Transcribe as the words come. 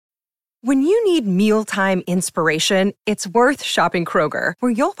When you need mealtime inspiration, it's worth shopping Kroger,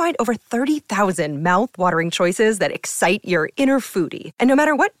 where you'll find over 30,000 mouth-watering choices that excite your inner foodie. And no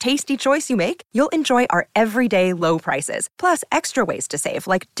matter what tasty choice you make, you'll enjoy our everyday low prices, plus extra ways to save,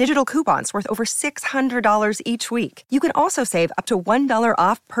 like digital coupons worth over $600 each week. You can also save up to $1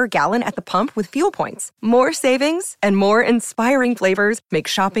 off per gallon at the pump with fuel points. More savings and more inspiring flavors make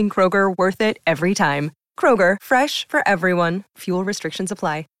shopping Kroger worth it every time. Kroger, fresh for everyone. Fuel restrictions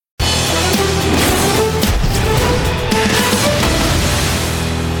apply.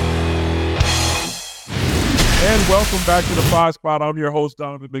 And welcome back to the Five Spot. I'm your host,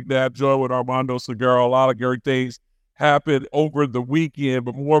 Donovan McNabb, joined with Armando Segura. A lot of great things happened over the weekend,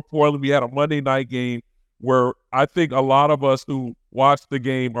 but more importantly, we had a Monday night game where I think a lot of us who watched the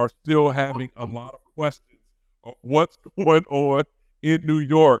game are still having a lot of questions of what's going on in New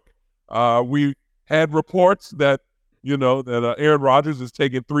York. We had reports that, Aaron Rodgers is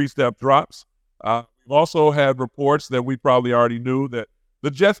taking three-step drops. We've also had reports that we probably already knew that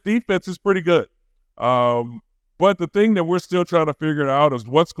the Jets defense is pretty good. But the thing that we're still trying to figure out is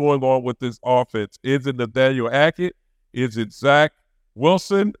what's going on with this offense. Is it Nathaniel Hackett? Is it Zach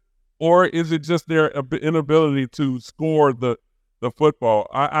Wilson? Or is it just their inability to score the football?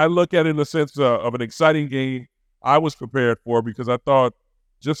 I look at it in the sense of an exciting game I was prepared for, because I thought,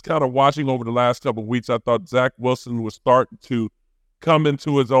 just kind of watching over the last couple of weeks, I thought Zach Wilson was starting to come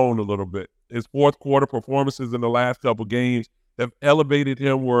into his own a little bit. His fourth quarter performances in the last couple of games have elevated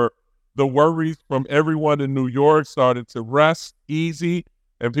him, where the worries from everyone in New York started to rest easy,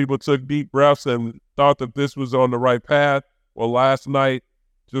 and people took deep breaths and thought that this was on the right path. Well, last night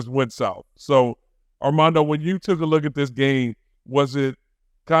just went south. So, Armando, when you took a look at this game, was it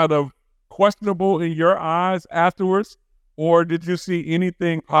kind of questionable in your eyes afterwards, or did you see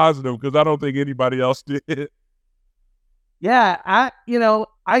anything positive? Because I don't think anybody else did. Yeah,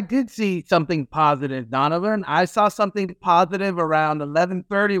 I did see something positive, Donovan. I saw something positive around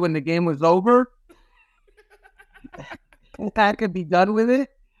 11:30 when the game was over. I could be done with it.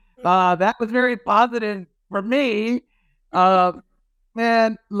 That was very positive for me.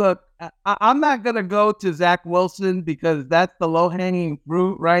 Man, look, I'm not going to go to Zach Wilson because that's the low-hanging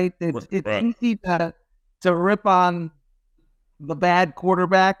fruit, right? It's right. easy to rip on the bad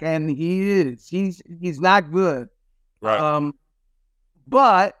quarterback, and he is. He's not good. Right.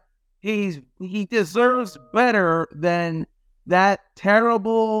 But he deserves better than that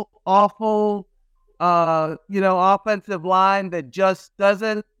terrible, awful, offensive line that just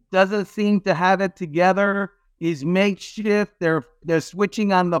doesn't seem to have it together. Is makeshift. They're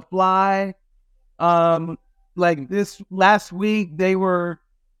switching on the fly. Like this last week, they were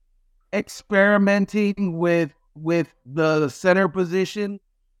experimenting with the center position.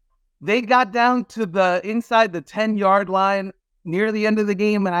 They got down to the inside the 10-yard line near the end of the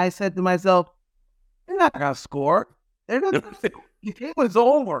game, and I said to myself, they're not going to score. They're not going to score. The game was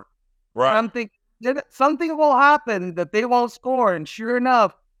over. Right. I'm thinking something will happen that they won't score. And sure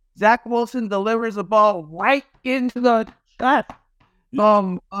enough, Zach Wilson delivers a ball right into the chest.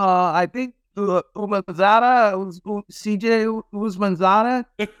 I think CJ Uzmanzada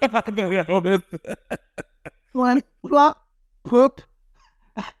went pooped.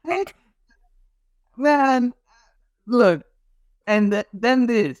 Man, look, and then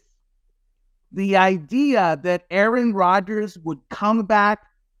this. The idea that Aaron Rodgers would come back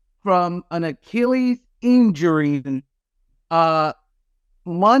from an Achilles injury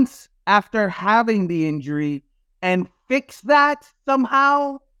months after having the injury and fix that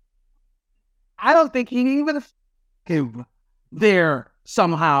somehow, I don't think he even came there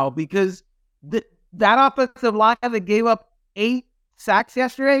somehow, because that offensive line that gave up 8 sacks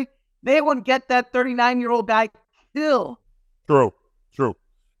yesterday, they wouldn't get that 39-year-old guy killed. True.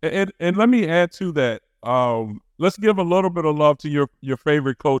 And let me add to that. Let's give a little bit of love to your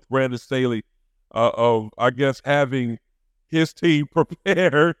favorite coach, Brandon Staley, of, I guess, having his team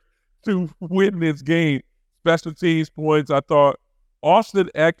prepared to win this game. Special teams points, I thought. Austin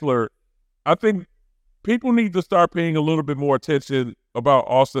Eckler, I think people need to start paying a little bit more attention about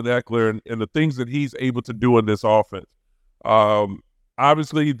Austin Eckler and the things that he's able to do in this offense.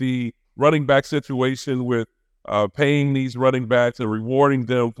 Obviously, the running back situation with paying these running backs and rewarding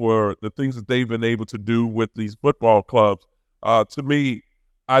them for the things that they've been able to do with these football clubs. To me,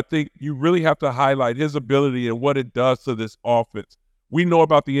 I think you really have to highlight his ability and what it does to this offense. We know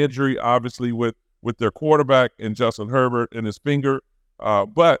about the injury, obviously, with their quarterback and Justin Herbert and his finger.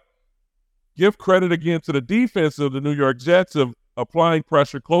 But give credit again to the defense of the New York Jets of applying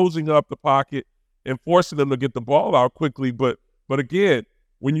pressure, closing up the pocket, and forcing them to get the ball out quickly. But again,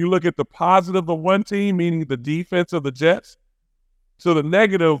 when you look at the positive of one team, meaning the defense of the Jets, to the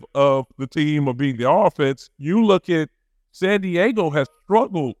negative of the team of being the offense, you look at San Diego has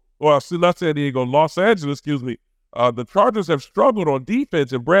struggled, or not San Diego, Los Angeles, excuse me. The Chargers have struggled on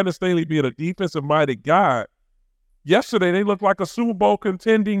defense, and Brandon Staley being a defensive-minded guy, yesterday they looked like a Super Bowl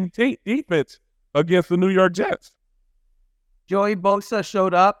contending defense against the New York Jets. Joey Bosa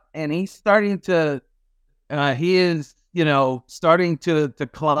showed up, and he's starting to he is, starting to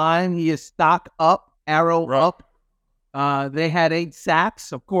climb. He is stock up, arrow up. They had 8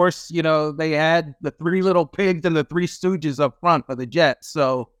 sacks. Of course, they had the 3 little pigs and the 3 stooges up front for the Jets.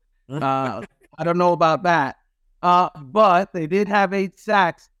 So I don't know about that. But they did have 8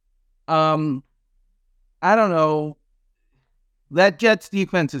 sacks. I don't know. That Jets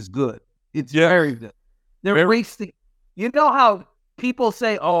defense is good. It's very good. They're wasting. You know how people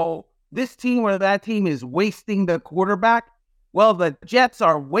say, oh, this team or that team is wasting the quarterback? Well, the Jets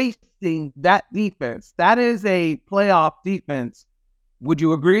are wasting that defense. That is a playoff defense. Would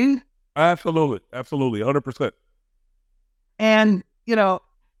you agree? Absolutely. 100%. And,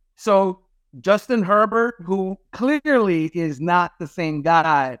 so Justin Herbert, who clearly is not the same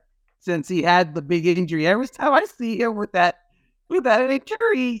guy since he had the big injury. Every time I see him with that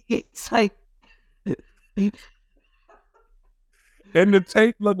injury, it's like... And the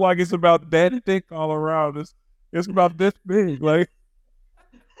tape looked like it's about that thick all around. It's about this big, like.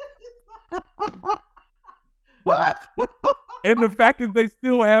 What? And the fact that they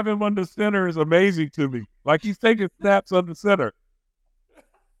still have him under center is amazing to me. Like he's taking snaps under center.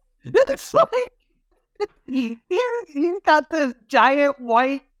 It's like he's got this giant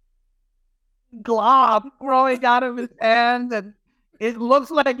white glob growing out of his hand, and it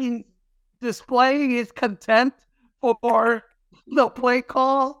looks like he's displaying his contempt for the play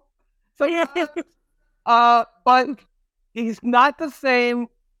call. So but he's not the same.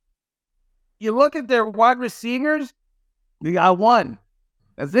 You look at their wide receivers, you got one.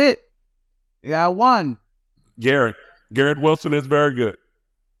 That's it. You got one. Garrett Wilson is very good.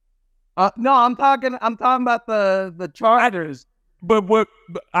 No, I'm talking about the Chargers. But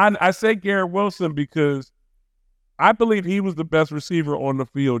I say Garrett Wilson because I believe he was the best receiver on the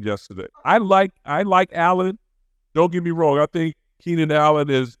field yesterday. I like Allen. Don't get me wrong. I think Keenan Allen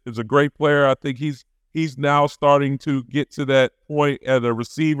is a great player. I think he's now starting to get to that point as a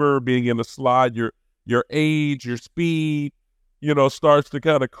receiver, being in the slot. Your age, your speed, starts to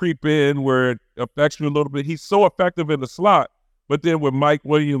kind of creep in where it affects you a little bit. He's so effective in the slot. But then with Mike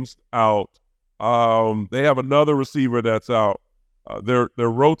Williams out, they have another receiver that's out. They're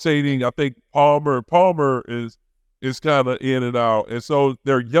rotating. I think Palmer is kind of in and out, and so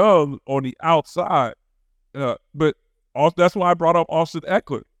they're young on the outside. But that's why I brought up Austin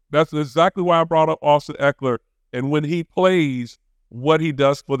Eckler. That's exactly why I brought up Austin Eckler, and when he plays, what he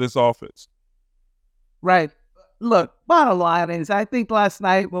does for this offense. Right. Look, bottom line is, I think last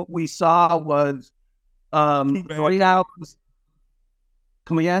night what we saw was 3 hours.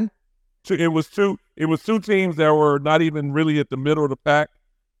 Come again? It was two teams that were not even really at the middle of the pack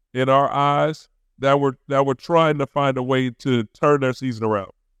in our eyes that were trying to find a way to turn their season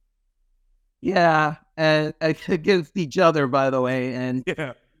around. Yeah, and against each other, by the way, and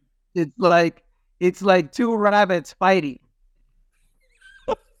yeah, it's like 2 rabbits fighting.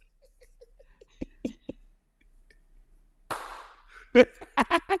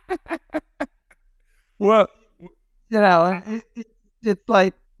 Well, it's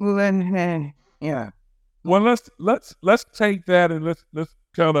like yeah. Well, let's take that and let's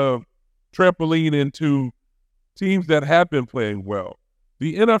kind of trampoline into teams that have been playing well.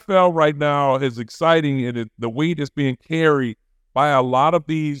 The NFL right now is exciting, and the weight is being carried by a lot of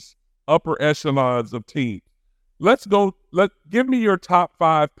these upper echelons of teams. Give me your top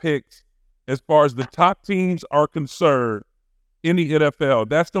 5 picks as far as the top teams are concerned in the NFL.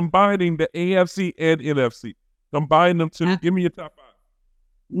 That's combining the AFC and NFC. Combine them to give me your top 5.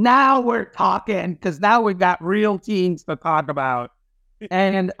 Now we're talking, because now we've got real teams to talk about.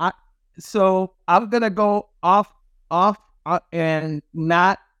 And so I'm going to go off and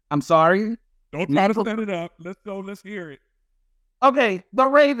not, I'm sorry. Don't try to set it up. Let's go. Let's hear it. Okay, the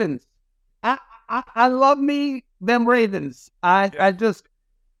Ravens. I love them Ravens. I just,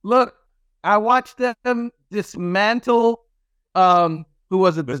 look, I watched them dismantle, who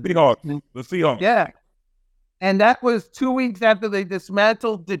was it? The Seahawks. Yeah. And that was 2 weeks after they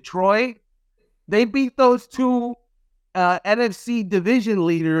dismantled Detroit. They beat those 2 NFC division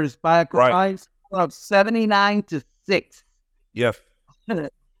leaders by a combined score of 79-6. Yes.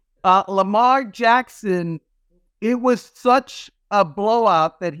 Lamar Jackson, it was such a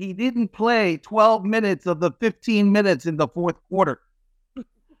blowout that he didn't play 12 minutes of the 15 minutes in the fourth quarter.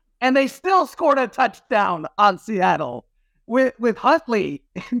 And they still scored a touchdown on Seattle. with Huntley,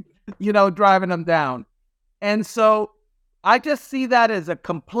 driving them down. And so I just see that as a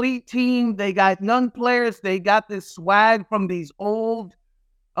complete team. They got young players. They got this swag from these old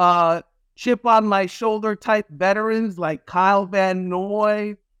chip on my shoulder type veterans like Kyle Van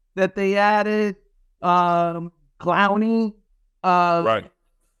Noy that they added, Clowney. Right.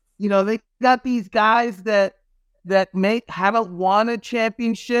 They got these guys that haven't won a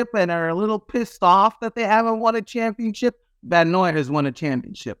championship and are a little pissed off that they haven't won a championship. Van Noy has won a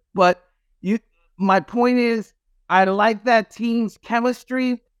championship. But my point is, I like that team's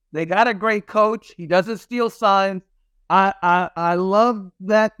chemistry. They got a great coach. He doesn't steal signs. I love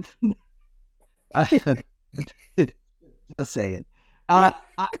that. Just say it. I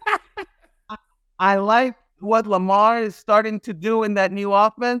like what Lamar is starting to do in that new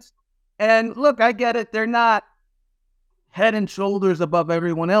offense. And look, I get it. They're not head and shoulders above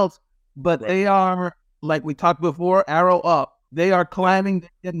everyone else, but they are, like we talked before, arrow up. They are climbing, they're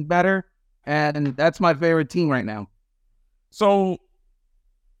getting better, and that's my favorite team right now. So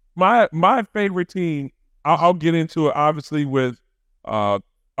my favorite team, I'll get into it obviously with our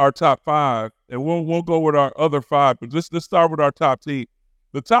top five, and we'll go with our other five. But let's start with our top team.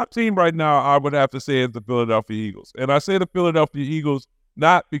 The top team right now, I would have to say, is the Philadelphia Eagles. And I say the Philadelphia Eagles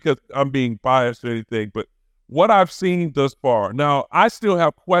not because I'm being biased or anything, but what I've seen thus far. Now, I still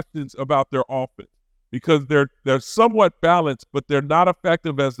have questions about their offense because they're somewhat balanced, but they're not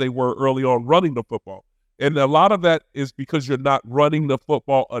effective as they were early on running the football. And a lot of that is because you're not running the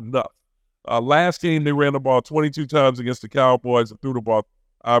football enough. Last game, they ran the ball 22 times against the Cowboys and threw the ball,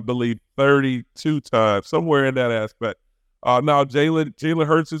 I believe, 32 times, somewhere in that aspect. Now, Jalen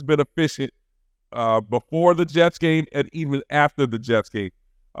Hurts has been efficient before the Jets game and even after the Jets game.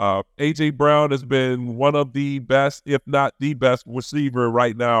 A.J. Brown has been one of the best, if not the best, receiver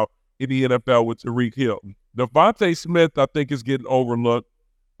right now in the NFL with Tyreek Hill. Devontae Smith, I think, is getting overlooked.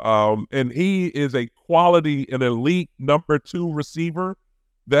 And he is a quality and elite number 2 receiver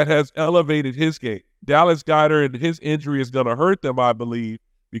that has elevated his game. Dallas Goedert and his injury is going to hurt them, I believe,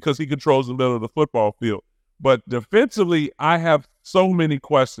 because he controls the middle of the football field. But defensively, I have so many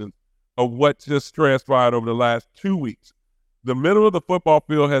questions of what just transpired over the last 2 weeks. The middle of the football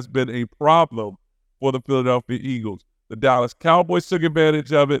field has been a problem for the Philadelphia Eagles. The Dallas Cowboys took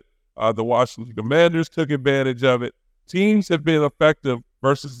advantage of it. The Washington Commanders took advantage of it. Teams have been effective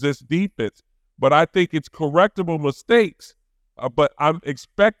versus this defense, but I think it's correctable mistakes. But I'm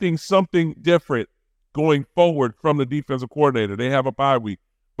expecting something different going forward from the defensive coordinator. They have a bye week.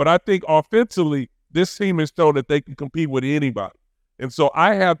 But I think offensively, this team has shown that they can compete with anybody. And so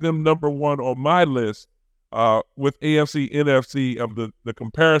I have them number 1 on my list with AFC, NFC of the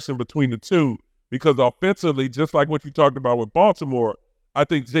comparison between the two, because offensively, just like what you talked about with Baltimore, I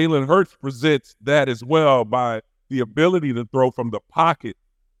think Jalen Hurts presents that as well by the ability to throw from the pocket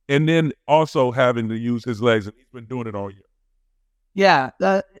and then also having to use his legs, and he's been doing it all year. Yeah.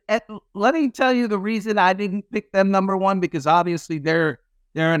 Let me tell you the reason I didn't pick them number 1, because obviously they're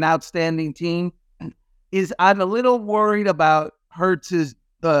an outstanding team, is I'm a little worried about Hurts's,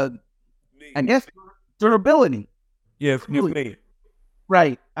 I guess, durability. Yes, really.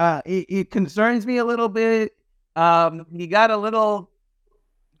 Right. It concerns me a little bit. He got a little,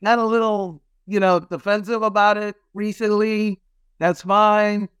 defensive about it recently. That's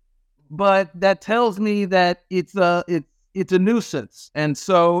fine, but that tells me that it's a nuisance. And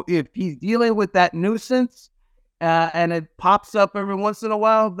so if he's dealing with that nuisance, and it pops up every once in a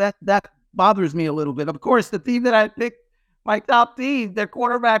while, that bothers me a little bit. Of course, the team that I picked, my top team, their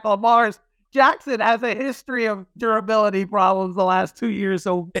quarterback Lamar Jackson, has a history of durability problems the last 2 years.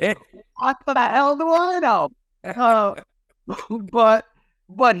 So what the hell do I know?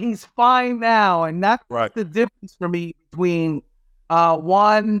 But he's fine now, and that's right. The difference for me between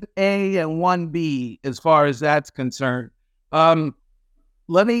 1A and 1B as far as that's concerned.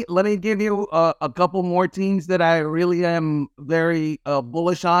 Let me give you a couple more teams that I really am very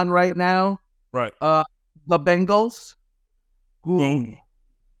bullish on right now. Right. The Bengals. Ooh.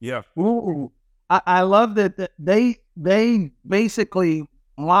 Yeah. Ooh. I love that they basically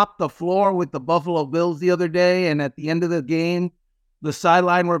mopped the floor with the Buffalo Bills the other day, and at the end of the game, the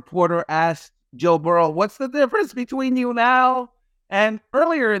sideline reporter asked Joe Burrow, "What's the difference between you now and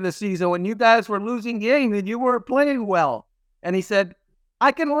earlier in the season when you guys were losing games and you were playing well?" And he said,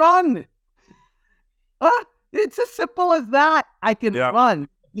 "I can run." It's as simple as that. I can run.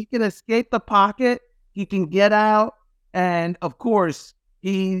 He can escape the pocket. He can get out. And, of course,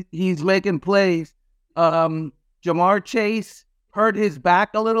 he's making plays. Jamar Chase hurt his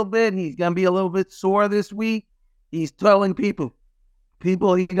back a little bit. He's going to be a little bit sore this week. He's telling people he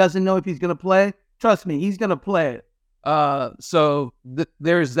doesn't know if he's going to play. Trust me, he's going to play. So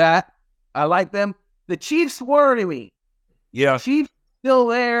there's that. I like them. The Chiefs worry me. Yeah. Chiefs still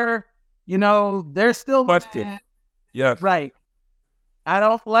there. They're still Question. Yes. right. I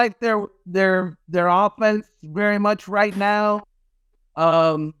don't like their offense very much right now.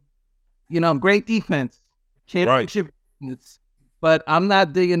 Great defense, championship defense, but I'm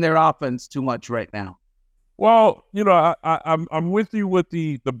not digging their offense too much right now. Well, I'm with you with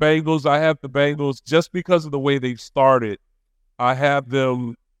the Bengals. I have the Bengals just because of the way they've started. I have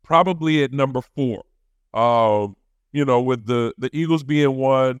them probably at number 4. With the Eagles being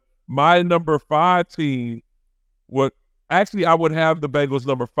 1. My number 5 team I would have the Bengals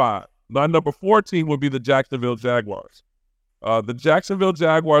number 5. My number 4 team would be the Jacksonville Jaguars. The Jacksonville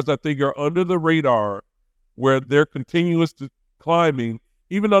Jaguars, I think, are under the radar where they're continuous to climbing,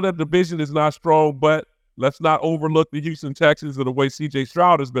 even though that division is not strong, but let's not overlook the Houston Texans and the way C.J.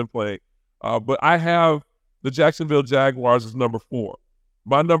 Stroud has been playing. But I have the Jacksonville Jaguars as number 4.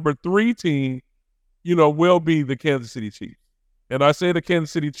 My number 3 team, will be the Kansas City Chiefs. And I say the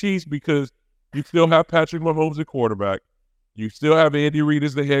Kansas City Chiefs because you still have Patrick Mahomes at quarterback. You still have Andy Reid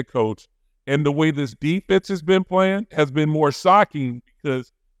as the head coach. And the way this defense has been playing has been more shocking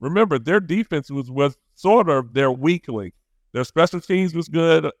because, remember, their defense was sort of their weak link. Their special teams was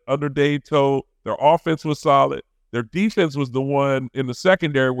good under Dave Towe. Their offense was solid. Their defense was the one in the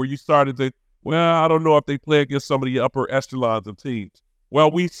secondary where you started to, I don't know if they play against some of the upper echelons of teams. Well,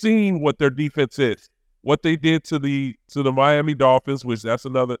 we've seen what their defense is, what they did to the Miami Dolphins, which that's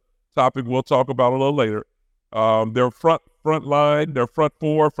another topic we'll talk about a little later. Their front line, their front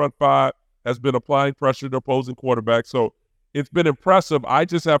 4, front 5 has been applying pressure to opposing quarterbacks. So it's been impressive. I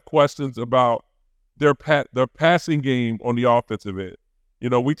just have questions about their passing game on the offensive end.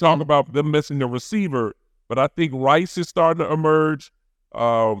 We talk about them missing the receiver, but I think Rice is starting to emerge.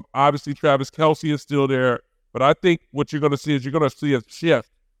 Obviously, Travis Kelce is still there. But I think what you're going to see is a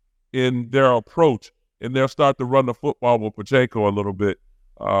shift in their approach, and they'll start to run the football with Pacheco a little bit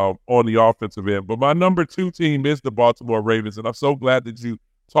on the offensive end. But my number 2 team is the Baltimore Ravens, and I'm so glad that you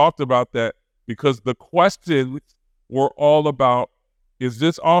talked about that because the questions were all about, is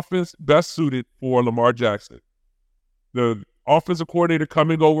this offense best suited for Lamar Jackson? The offensive coordinator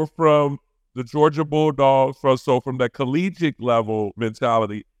coming over from the Georgia Bulldogs, from that collegiate level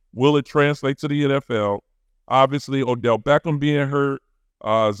mentality, will it translate to the NFL? Obviously, Odell Beckham being hurt.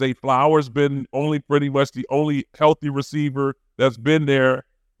 Zay Flowers been pretty much the only healthy receiver that's been there.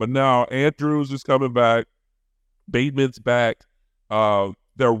 But now Andrews is coming back. Bateman's back.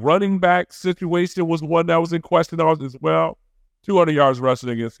 Their running back situation was one that was in question as well. 200 yards rushing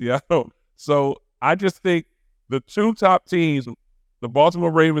against Seattle. So I just think the 2 top teams, the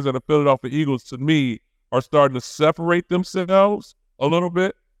Baltimore Ravens and the Philadelphia Eagles, to me, are starting to separate themselves a little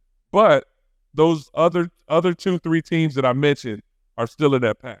bit. But those other 2-3 teams that I mentioned are still in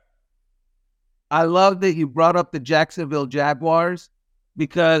that pack. I love that you brought up the Jacksonville Jaguars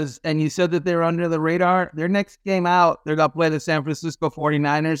and you said that they're under the radar. Their next game out, they're going to play the San Francisco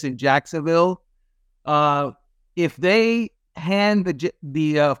 49ers in Jacksonville. If they hand the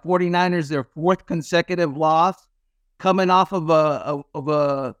 49ers their 4th consecutive loss, coming off of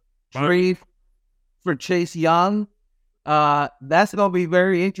a trade for Chase Young, that's going to be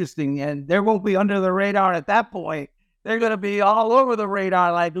very interesting, and they won't be under the radar at that point. They're going to be all over the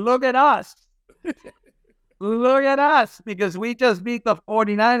radar, like, look at us. Look at us, because we just beat the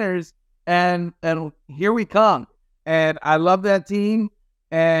 49ers, and here we come. And I love that team.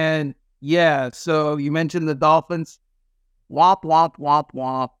 And, yeah, so you mentioned the Dolphins. Womp, womp, womp,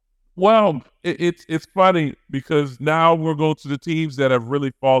 womp. Well, it's funny because now we're going to the teams that have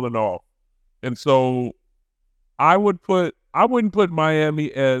really fallen off. And so I wouldn't put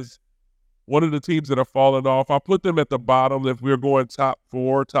Miami as one of the teams that have fallen off. I'll put them at the bottom if we're going top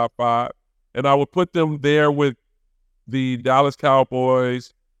 4, top 5. And I would put them there with the Dallas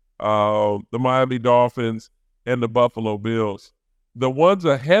Cowboys, the Miami Dolphins, and the Buffalo Bills. The ones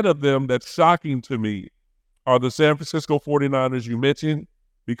ahead of them that's shocking to me are the San Francisco 49ers you mentioned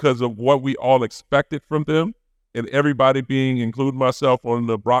because of what we all expected from them and everybody being, including myself, on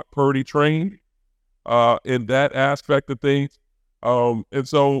the Brock Purdy train in that aspect of things. And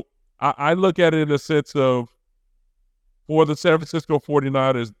so I look at it in a sense of, for the San Francisco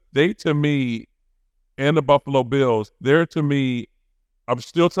 49ers, they, to me, and the Buffalo Bills, they're, to me, I'm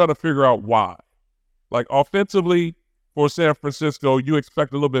still trying to figure out why. Like, offensively, for San Francisco, you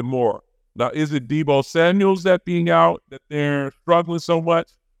expect a little bit more. Now, is it Deebo Samuels that being out, that they're struggling so much,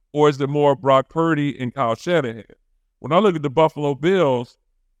 or is it more Brock Purdy and Kyle Shanahan? When I look at the Buffalo Bills,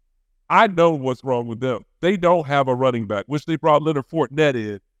 I know what's wrong with them. They don't have a running back, which they brought Leonard Fournette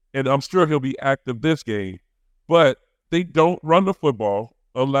in, and I'm sure he'll be active this game. But they don't run the football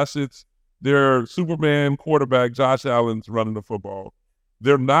unless it's their Superman quarterback, Josh Allen's running the football.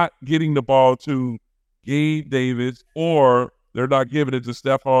 They're not getting the ball to Gabe Davis, or they're not giving it to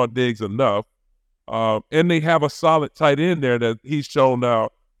Stephon Diggs enough. And they have a solid tight end there that he's shown now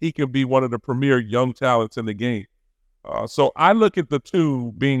he can be one of the premier young talents in the game. So I look at the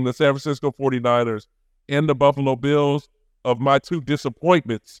two being the San Francisco 49ers and the Buffalo Bills of my two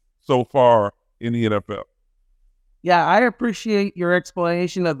disappointments so far in the NFL. Yeah, I appreciate your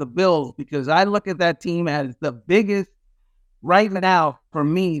explanation of the Bills because I look at that team as the biggest, right now, for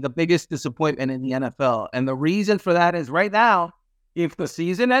me, the biggest disappointment in the NFL. And the reason for that is right now, if the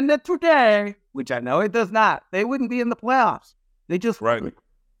season ended today, which I know it does not, they wouldn't be in the playoffs. They just,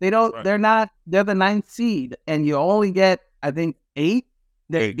 they don't, they're the ninth seed. And you only get, I think, 8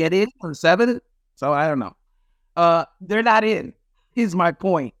 that get in or 7. So I don't know. They're not in, is my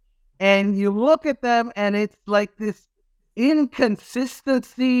point. And you look at them and it's like this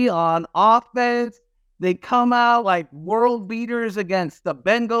inconsistency on offense. They come out like world beaters against the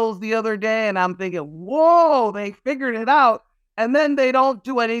Bengals the other day. And I'm thinking, whoa, they figured it out. And then they don't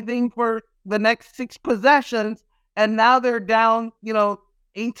do anything for the next 6 possessions. And now they're down,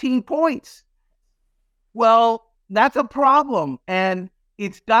 18 points. Well, that's a problem. And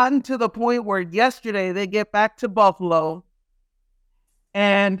it's gotten to the point where yesterday they get back to Buffalo.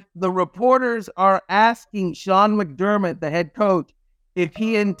 And the reporters are asking Sean McDermott, the head coach, if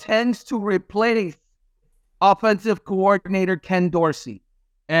he intends to replace offensive coordinator Ken Dorsey.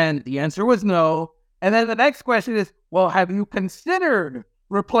 And the answer was no. And then the next question is, well, have you considered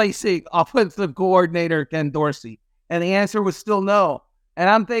replacing offensive coordinator Ken Dorsey? And the answer was still no. And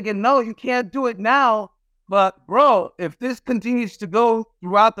I'm thinking, no, you can't do it now. But, bro, if this continues to go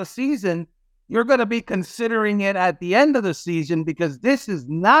throughout the season, you're going to be considering it at the end of the season because this is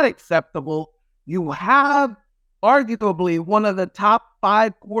not acceptable. You have arguably one of the top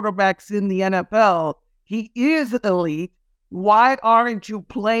 5 quarterbacks in the NFL. He is elite. Why aren't you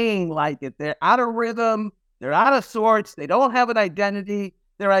playing like it? They're out of rhythm. They're out of sorts. They don't have an identity.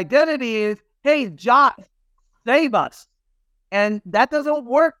 Their identity is, hey, Josh, save us. And that doesn't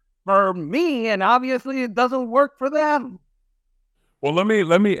work for me, and obviously it doesn't work for them. Well, let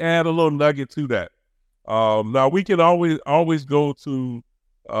me add a little nugget to that. Now we can always go to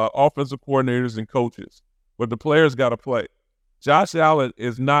offensive coordinators and coaches, but the players got to play. Josh Allen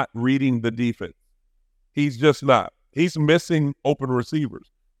is not reading the defense. He's just not. He's missing open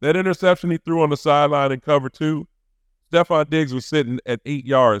receivers. That interception he threw on the sideline in cover 2, Stephon Diggs was sitting at 8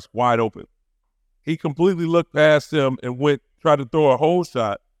 yards wide open. He completely looked past him and tried to throw a hole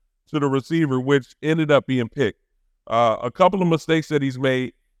shot to the receiver, which ended up being picked. A couple of mistakes that he's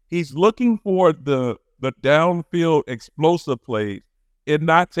made. He's looking for the downfield explosive plays and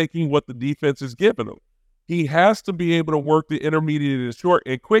not taking what the defense is giving him. He has to be able to work the intermediate and short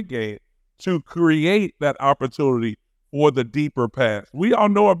and quick game to create that opportunity for the deeper pass. We all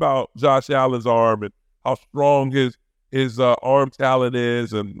know about Josh Allen's arm and how strong his arm talent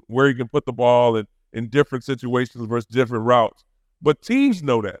is and where he can put the ball in different situations versus different routes. But teams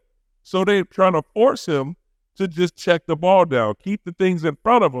know that. So they're trying to force him to just check the ball down, keep the things in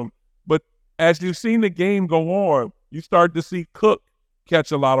front of him. But as you've seen the game go on, you start to see Cook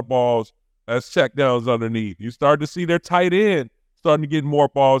catch a lot of balls as checkdowns underneath. You start to see their tight end starting to get more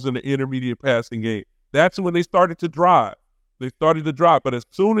balls in the intermediate passing game. That's when they started to drive. But as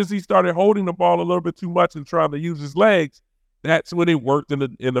soon as he started holding the ball a little bit too much and trying to use his legs, that's when it worked in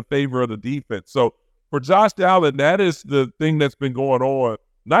the favor of the defense. So for Josh Allen, that is the thing that's been going on,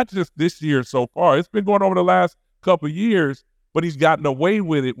 not just this year so far. It's been going on over the last couple of years, but he's gotten away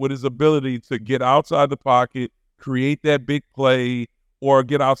with it with his ability to get outside the pocket, create that big play, or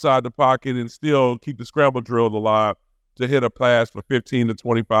get outside the pocket and still keep the scramble drill alive to hit a pass for 15 to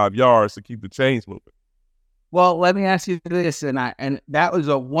 25 yards to keep the chains moving. Well, let me ask you this, and that was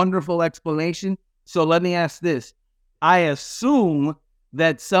a wonderful explanation. So let me ask this. I assume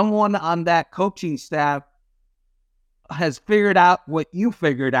that someone on that coaching staff has figured out what you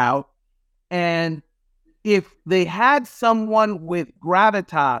figured out. And if they had someone with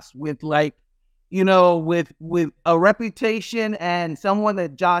gravitas, with with a reputation and someone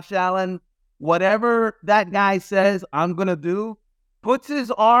that Josh Allen, whatever that guy says I'm going to do, puts his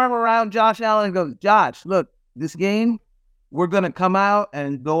arm around Josh Allen and goes, Josh, look, this game, we're going to come out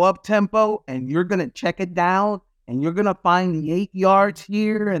and go up tempo and you're going to check it down and you're going to find the 8 yards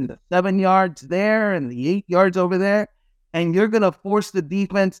here and the 7 yards there and the 8 yards over there. And you're going to force the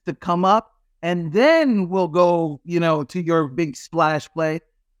defense to come up and then we'll go, to your big splash play.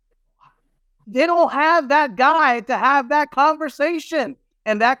 They don't have that guy to have that conversation.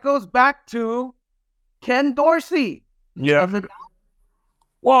 And that goes back to Ken Dorsey. Yeah.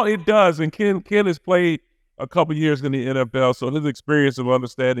 Well, it does. And Ken has played a couple years in the NFL, so his experience of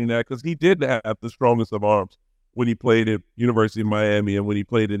understanding that, because he didn't have the strongest of arms when he played at University of Miami and when he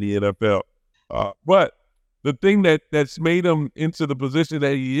played in the NFL. But the thing that's made him into the position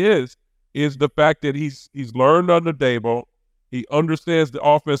that he is the fact that he's learned under Dabo. He understands the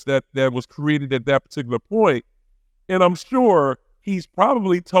offense that was created at that particular point. And I'm sure he's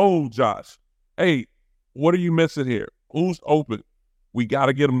probably told Josh, hey, what are you missing here? Who's open? We got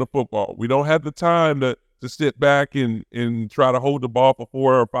to get him the football. We don't have the time to sit back and try to hold the ball for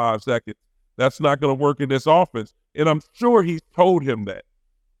 4 or 5 seconds. That's not going to work in this offense. And I'm sure he's told him that.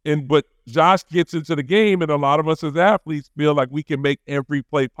 But Josh gets into the game, and a lot of us as athletes feel like we can make every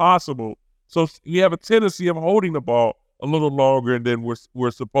play possible. So we have a tendency of holding the ball a little longer than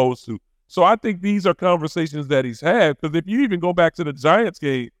we're supposed to. So I think these are conversations that he's had, because if you even go back to the Giants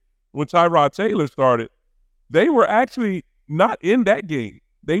game when Tyrod Taylor started, they were actually not in that game.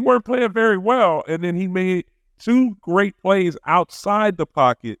 They weren't playing very well, and then he made 2 great plays outside the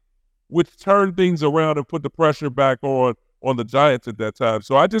pocket, which turned things around and put the pressure back on the Giants at that time.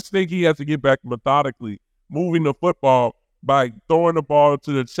 So I just think he has to get back methodically, moving the football by throwing the ball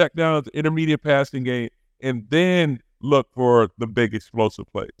to the check downs, intermediate passing game, and then look for the big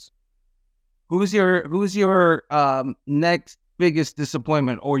explosive plays. Who's your next biggest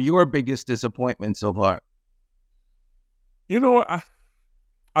disappointment, or your biggest disappointment so far? You know,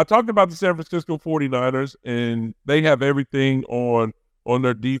 I talked about the San Francisco 49ers, and they have everything on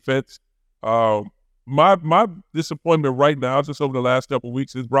their defense. My disappointment right now, just over the last couple of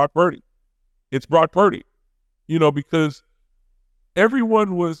weeks, is Brock Purdy. It's Brock Purdy, because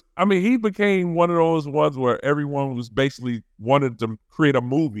everyone was, he became one of those ones where everyone was basically wanted to create a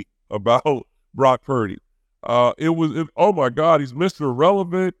movie about Brock Purdy. Oh my God, he's Mr.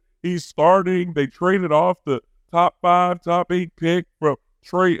 Irrelevant. He's starting. They traded off the top 5, top 8 pick from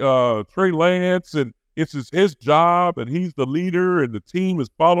Trey Lance, and it's his job, and he's the leader, and the team is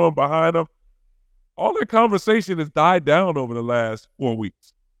following behind him. All that conversation has died down over the last 4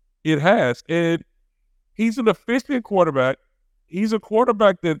 weeks. It has, and he's an efficient quarterback. He's a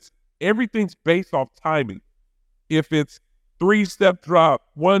quarterback that's everything's based off timing. If it's 3-step drop,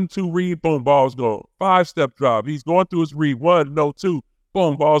 1-2 read, boom, ball's gone. 5-step drop, he's going through his read, 1, no, 2,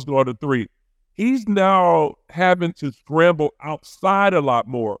 boom, ball's going to 3. He's now having to scramble outside a lot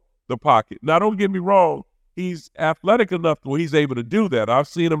more the pocket. Now, don't get me wrong, he's athletic enough to where he's able to do that. I've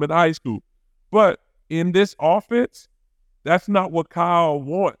seen him in high school. But in this offense, that's not what Kyle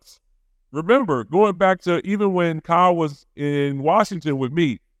wants. Remember, going back to even when Kyle was in Washington with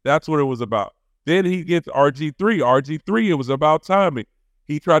me, that's what it was about. Then he gets RG3. RG3, it was about timing.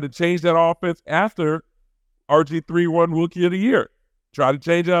 He tried to change that offense after RG3 won Rookie of the Year. Tried to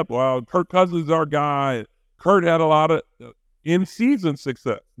change up. Well, Kirk Cousins is our guy. Kurt had a lot of in-season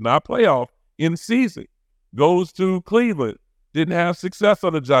success, not playoff, in-season. Goes to Cleveland. Didn't have success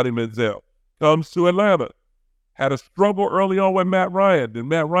under Johnny Manziel. Comes to Atlanta. Had a struggle early on with Matt Ryan. Then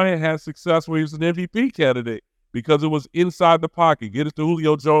Matt Ryan had success where he was an MVP candidate because it was inside the pocket. Get it to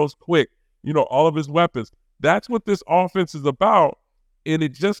Julio Jones quick. All of his weapons. That's what this offense is about, and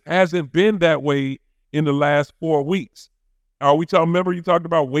it just hasn't been that way in the last 4 weeks. Remember you talked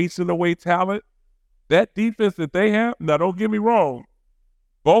about wasting away talent? That defense that they have, now don't get me wrong,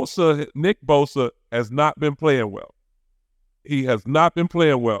 Nick Bosa has not been playing well. He has not been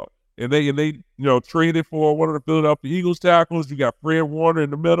playing well. And they traded for one of the Philadelphia Eagles tackles. You got Fred Warner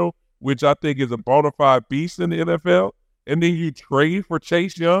in the middle, which I think is a bona fide beast in the NFL. And then you trade for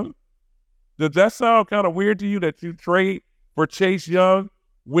Chase Young. Does that sound kind of weird to you that you trade for Chase Young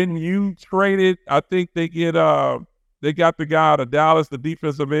when you traded? I think they got the guy out of Dallas, the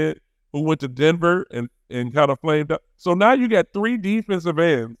defensive end, who went to Denver and kind of flamed up. So now you got 3 defensive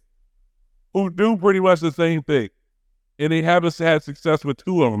ends who do pretty much the same thing. And they haven't had success with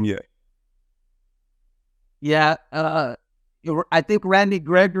 2 of them yet. Yeah, I think Randy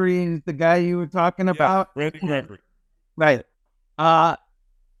Gregory is the guy you were talking about. Randy Gregory. Right.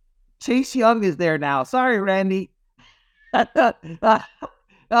 Chase Young is there now. Sorry, Randy. Ohio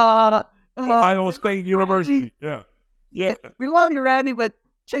State University. Yeah. We love you, Randy, but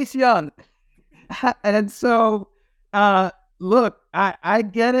Chase Young. And so, look, I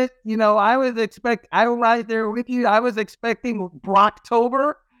get it. I'm right there with you. I was expecting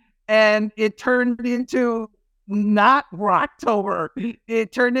Brocktober, and it turned into not Brocktober.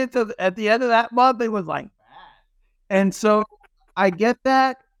 It turned into, at the end of that month, it was like bad. And so I get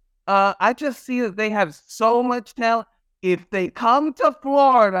that. I just see that they have so much talent. If they come to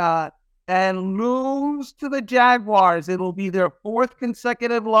Florida and lose to the Jaguars, it'll be their 4th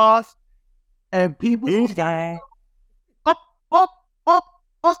consecutive loss. And people oh, oh,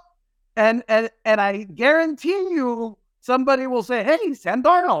 oh. And I guarantee you somebody will say, hey, Sam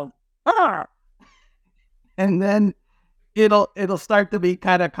Darnold. Ah. And then it'll start to be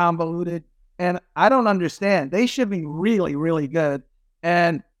kind of convoluted. And I don't understand. They should be really, really good.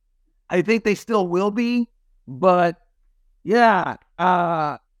 And I think they still will be. But yeah,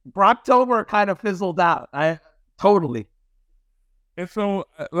 Brocktober kind of fizzled out. Totally. And so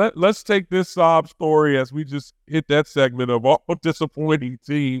let's take this sob story as we just hit that segment of all disappointing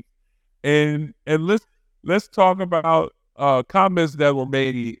teams, and let's talk about comments that were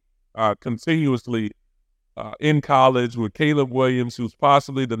made continuously in college with Caleb Williams, who's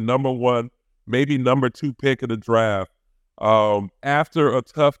possibly the number 1, maybe number 2 pick of the draft. After a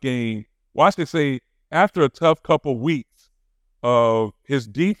tough game, well, I should say after a tough couple weeks of his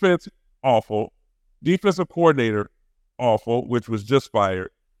defense awful, defensive coordinator awful, which was just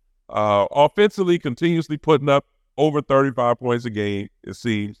fired. Offensively, continuously putting up over 35 points a game, it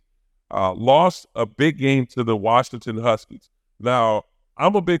seems. Lost a big game to the Washington Huskies. Now,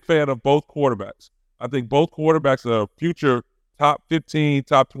 I'm a big fan of both quarterbacks. I think both quarterbacks are future top 15,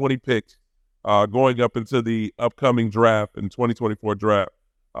 top 20 picks going up into the upcoming draft in 2024 draft.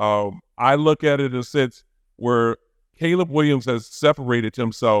 I look at it in a sense where Caleb Williams has separated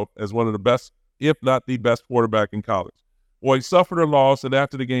himself as one of the best, if not the best quarterback in college. Well, he suffered a loss, and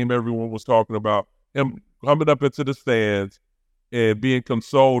after the game, everyone was talking about him coming up into the stands and being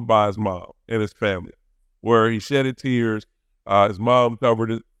consoled by his mom and his family, where he shedded tears. His mom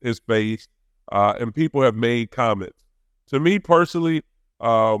covered his face, and people have made comments. To me personally,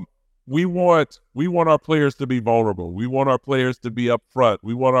 we want our players to be vulnerable. We want our players to be upfront.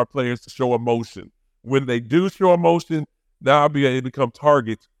 We want our players to show emotion. When they do show emotion, now they become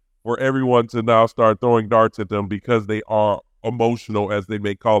targets for everyone to now start throwing darts at them because they are emotional, as they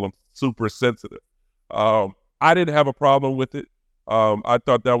may call them, super sensitive. I didn't have a problem with it. I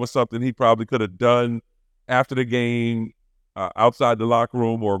thought that was something he probably could have done after the game, outside the locker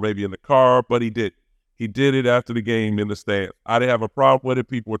room or maybe in the car, but he did. He did it after the game in the stands. I didn't have a problem with it.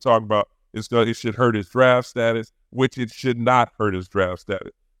 People were talking about it should hurt his draft status, which it should not hurt his draft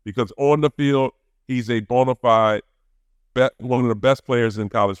status, because on the field, he's a bona fide one of the best players in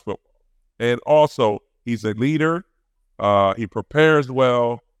college football. And also, he's a leader. He prepares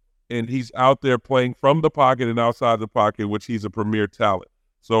well, and he's out there playing from the pocket and outside the pocket, which he's a premier talent.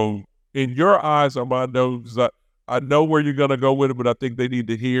 So in your eyes, Armando, I know where you're going to go with it, but I think they need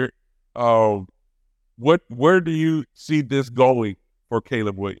to hear it. Where do you see this going for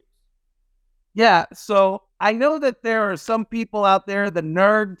Caleb Williams? Yeah, so I know that there are some people out there, the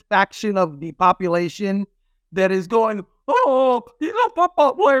nerd faction of the population, that is going, oh, he's a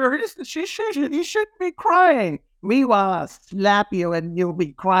football player. He shouldn't be crying. Meanwhile, I'll slap you and you'll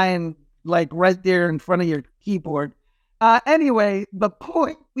be crying like right there in front of your keyboard. Anyway, the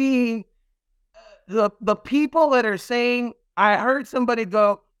point being, the people that are saying, I heard somebody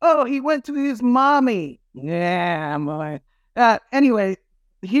go, oh, he went to his mommy. Yeah, boy. Anyway,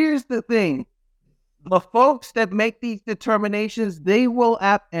 here's the thing. The folks that make these determinations, they will,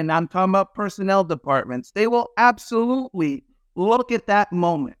 and I'm talking about personnel departments, they will absolutely look at that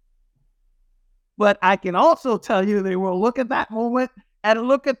moment. But I can also tell you they will look at that moment and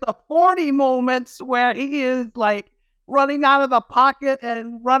look at the 40 moments where he is like running out of the pocket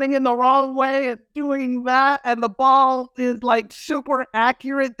and running in the wrong way and doing that, and the ball is like super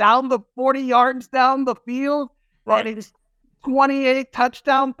accurate down the 40 yards down the field. Right. And he's 28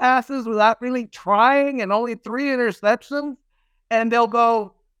 touchdown passes without really trying and only 3 interceptions. And they'll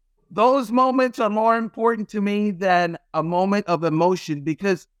go, those moments are more important to me than a moment of emotion,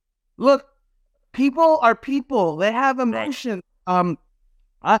 because look, people are people. They have emotion.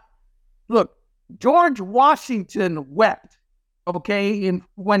 Look, George Washington wept, okay,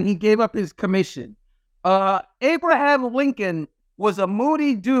 when he gave up his commission. Abraham Lincoln was a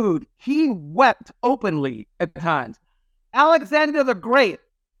moody dude. He wept openly at times. Alexander the Great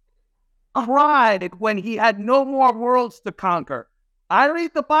cried when he had no more worlds to conquer. I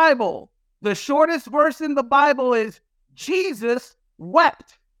read the Bible. The shortest verse in the Bible is Jesus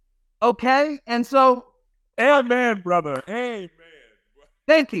wept. Okay? And so... Amen, brother. Amen.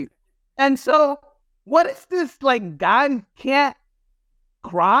 Thank you. And so, what is this, like, God can't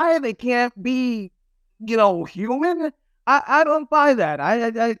cry? They can't be, human? I don't buy that.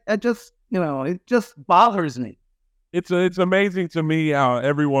 I just, it just bothers me. It's amazing to me how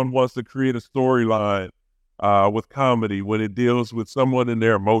everyone wants to create a storyline with comedy when it deals with someone in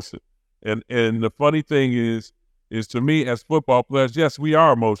their emotion. And the funny thing is to me, as football players, yes, we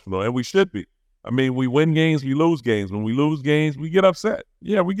are emotional, and we should be. I mean, we win games, we lose games. When we lose games, we get upset.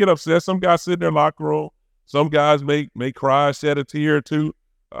 Yeah, we get upset. Some guys sit in their locker room. Some guys may cry, shed a tear or two.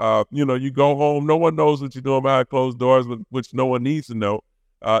 You go home, no one knows what you're doing behind closed doors, which no one needs to know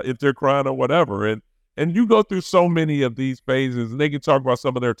if they're crying or whatever. And you go through so many of these phases, and they can talk about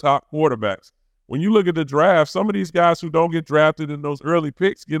some of their top quarterbacks. When you look at the draft, some of these guys who don't get drafted in those early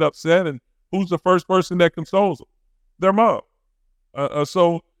picks get upset, and who's the first person that consoles them? Their mom.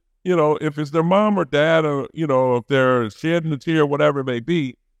 So, if it's their mom or dad, or, if they're shedding a tear, whatever it may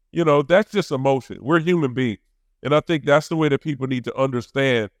be, that's just emotion. We're human beings. And I think that's the way that people need to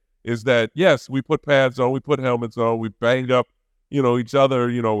understand is that, yes, we put pads on, we put helmets on, we bang up, each other,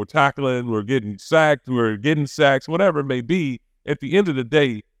 we're tackling, we're getting sacked, we're getting sacks, whatever it may be. At the end of the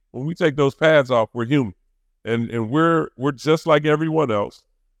day, when we take those pads off, we're human. And we're just like everyone else.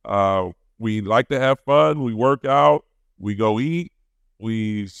 We like to have fun. We work out. We go eat.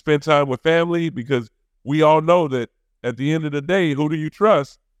 We spend time with family because we all know that at the end of the day, who do you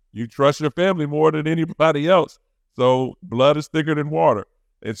trust? You trust your family more than anybody else. So blood is thicker than water.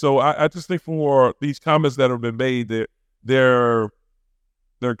 And so I just think for these comments that have been made, that they're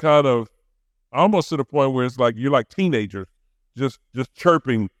kind of almost to the point where it's like you're like teenagers just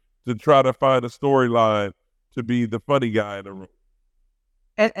chirping to try to find a storyline to be the funny guy in the room.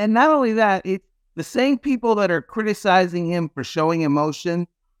 And not only that, it's the same people that are criticizing him for showing emotion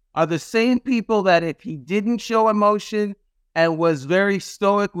are the same people that if he didn't show emotion and was very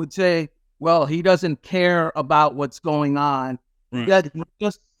stoic would say, well, he doesn't care about what's going on. Right. That he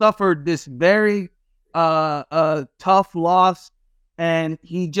just suffered this very tough loss, and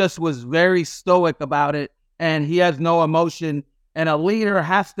he just was very stoic about it, and he has no emotion. And a leader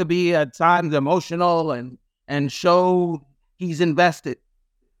has to be at times emotional and show he's invested.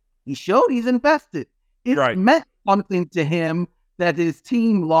 He showed he's invested. It Right. meant something to him that his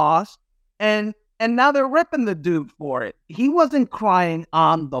team lost, and now they're ripping the dude for it. He wasn't crying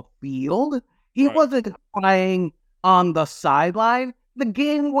on the field. He Right. wasn't crying on the sideline. The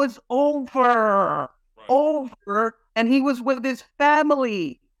game was over. Right. Over, and he was with his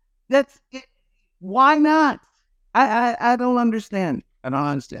family. That's it. Why not? I don't understand. I don't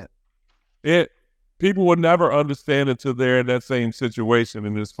understand. People will never understand until they're in that same situation.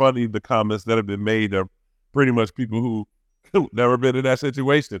 And it's funny, the comments that have been made are pretty much people who never been in that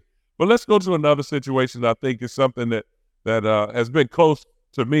situation. But let's go to another situation I think is something that has been close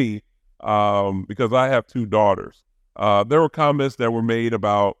to me because I have two daughters. There were comments that were made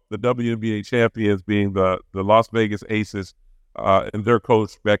about the WNBA champions being the Las Vegas Aces and their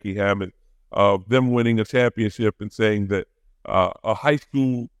coach, Becky Hammond, of them winning a championship and saying that a high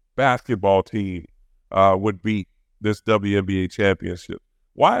school basketball team would beat this WNBA championship.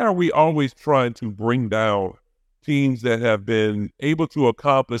 Why are we always trying to bring down teams that have been able to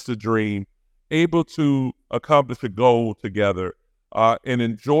accomplish the dream, able to accomplish a goal together, and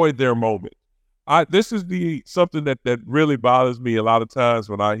enjoy their moment? This is something that really bothers me a lot of times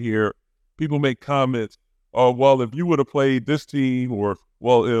when I hear people make comments, oh, well, if you would have played this team, or,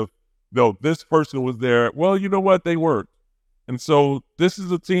 well, if this person was there, well, you know what, they weren't. And so this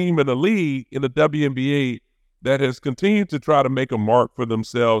is a team in a league in the WNBA that has continued to try to make a mark for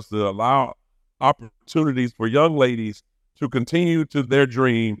themselves to allow opportunities for young ladies to continue to their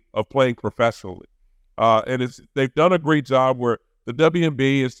dream of playing professionally. And they've done a great job where the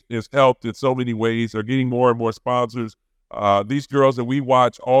WNBA is helped in so many ways. They're getting more and more sponsors. These girls that we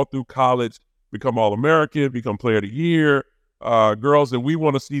watch all through college become All-American, become Player of the Year. Girls that we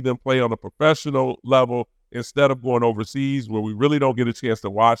want to see them play on a professional level instead of going overseas where we really don't get a chance to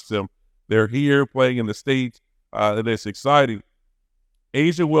watch them. They're here playing in the States, and it's exciting.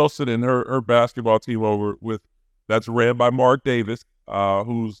 Asia Wilson and her basketball team that's ran by Mark Davis,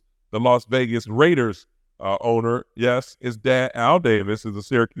 who's the Las Vegas Raiders owner. Yes, his dad, Al Davis, is a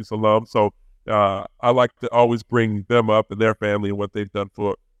Syracuse alum. So I like to always bring them up and their family and what they've done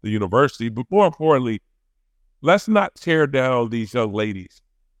for the university. But more importantly, let's not tear down these young ladies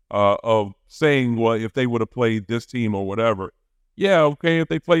of saying, well, if they would have played this team or whatever. Yeah, okay, if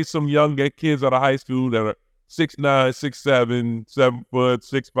they play some young kids out of high school that are 6'9", 6'7", 7 foot,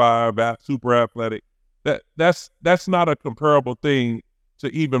 6'5", super athletic, that's not a comparable thing to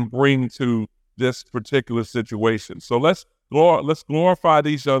even bring to this particular situation. So let's glorify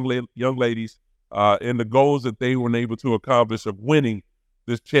these young ladies and the goals that they were able to accomplish of winning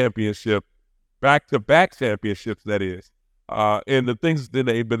this championship, back-to-back championships, that is, and the things that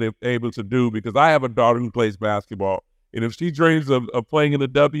they've been able to do, because I have a daughter who plays basketball, and if she dreams of playing in the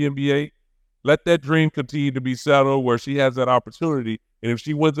WNBA, let that dream continue to be settled where she has that opportunity. And if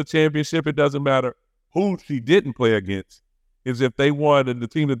she wins a championship, it doesn't matter who she didn't play against. Is if they won and the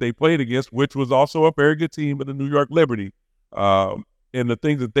team that they played against, which was also a very good team in the New York Liberty, and the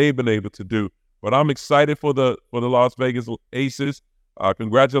things that they've been able to do. But I'm excited for the Las Vegas Aces.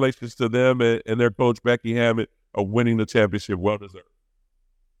 Congratulations to them and their coach, Becky Hammond, of winning the championship. Well deserved.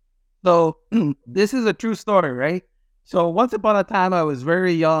 So this is a true story, right? So once upon a time, I was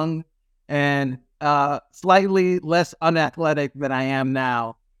very young and slightly less unathletic than I am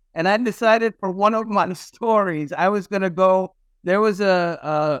now. And I decided for one of my stories, I was going to go. There was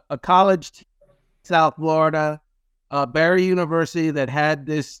a college in South Florida, Barry University, that had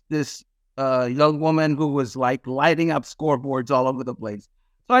this young woman who was like lighting up scoreboards all over the place.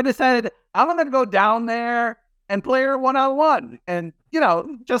 So I decided I'm going to go down there and play her one-on-one and,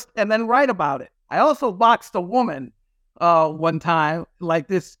 and then write about it. I also boxed a woman one time, like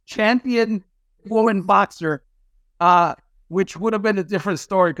this champion woman boxer, which would have been a different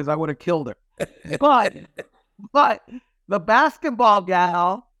story because I would have killed her. But the basketball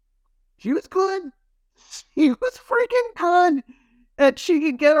gal, she was good. She was freaking good. And she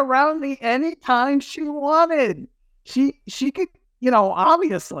could get around me anytime she wanted. She could,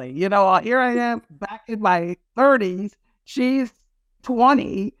 obviously, here I am back in my 30s. She's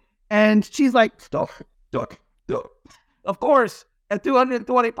 20, and she's like, duck. Of course, at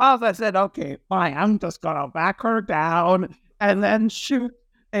 220 pounds, I said, okay, fine, I'm just going to back her down and then shoot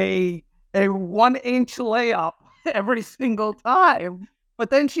a 1-inch layup every single time.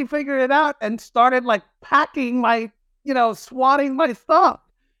 But then she figured it out and started like packing my, swatting my stuff.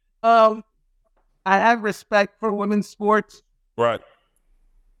 I have respect for women's sports. Right.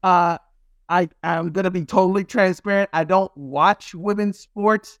 I'm going to be totally transparent. I don't watch women's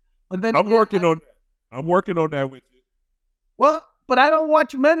sports. But then I'm working on that with you. Well, but I don't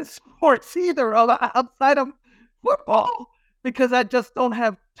watch men's sports either outside of football because I just don't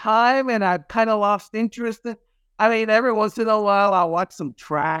have time and I've kind of lost interest in. I mean, every once in a while I'll watch some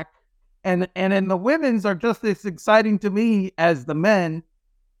track, and then the women's are just as exciting to me as the men.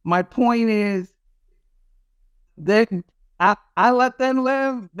 My point is, I let them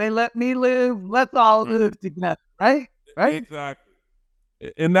live, they let me live. Let's all live together, right? Right? Exactly.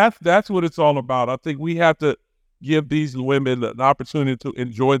 And that's what it's all about. I think we have to give these women an opportunity to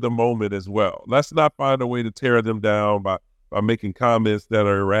enjoy the moment as well. Let's not find a way to tear them down by making comments that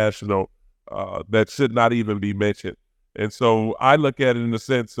are irrational, that should not even be mentioned. And so I look at it in the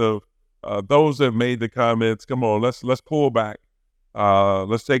sense of those that made the comments, come on, let's pull back.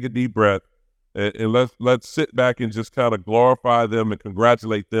 Let's take a deep breath and let's sit back and just kind of glorify them and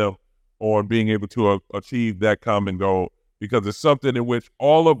congratulate them on being able to achieve that common goal. Because it's something in which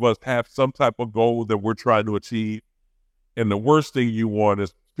all of us have some type of goal that we're trying to achieve. And the worst thing you want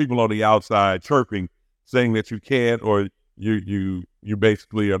is people on the outside chirping, saying that you can't or you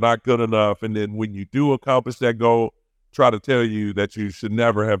basically are not good enough. And then when you do accomplish that goal, try to tell you that you should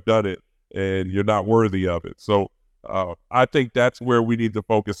never have done it and you're not worthy of it. So I think that's where we need to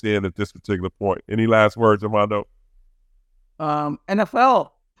focus in at this particular point. Any last words, Armando?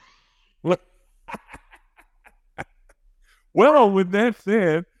 NFL. Well, with that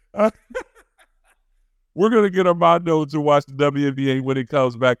said, we're going to get Armando to watch the WNBA when it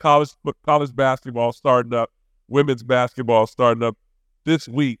comes back. College basketball starting up, women's basketball starting up this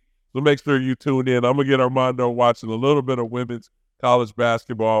week. So make sure you tune in. I'm going to get Armando watching a little bit of women's college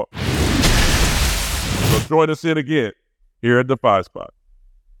basketball. So join us in again here at the 5 Spot.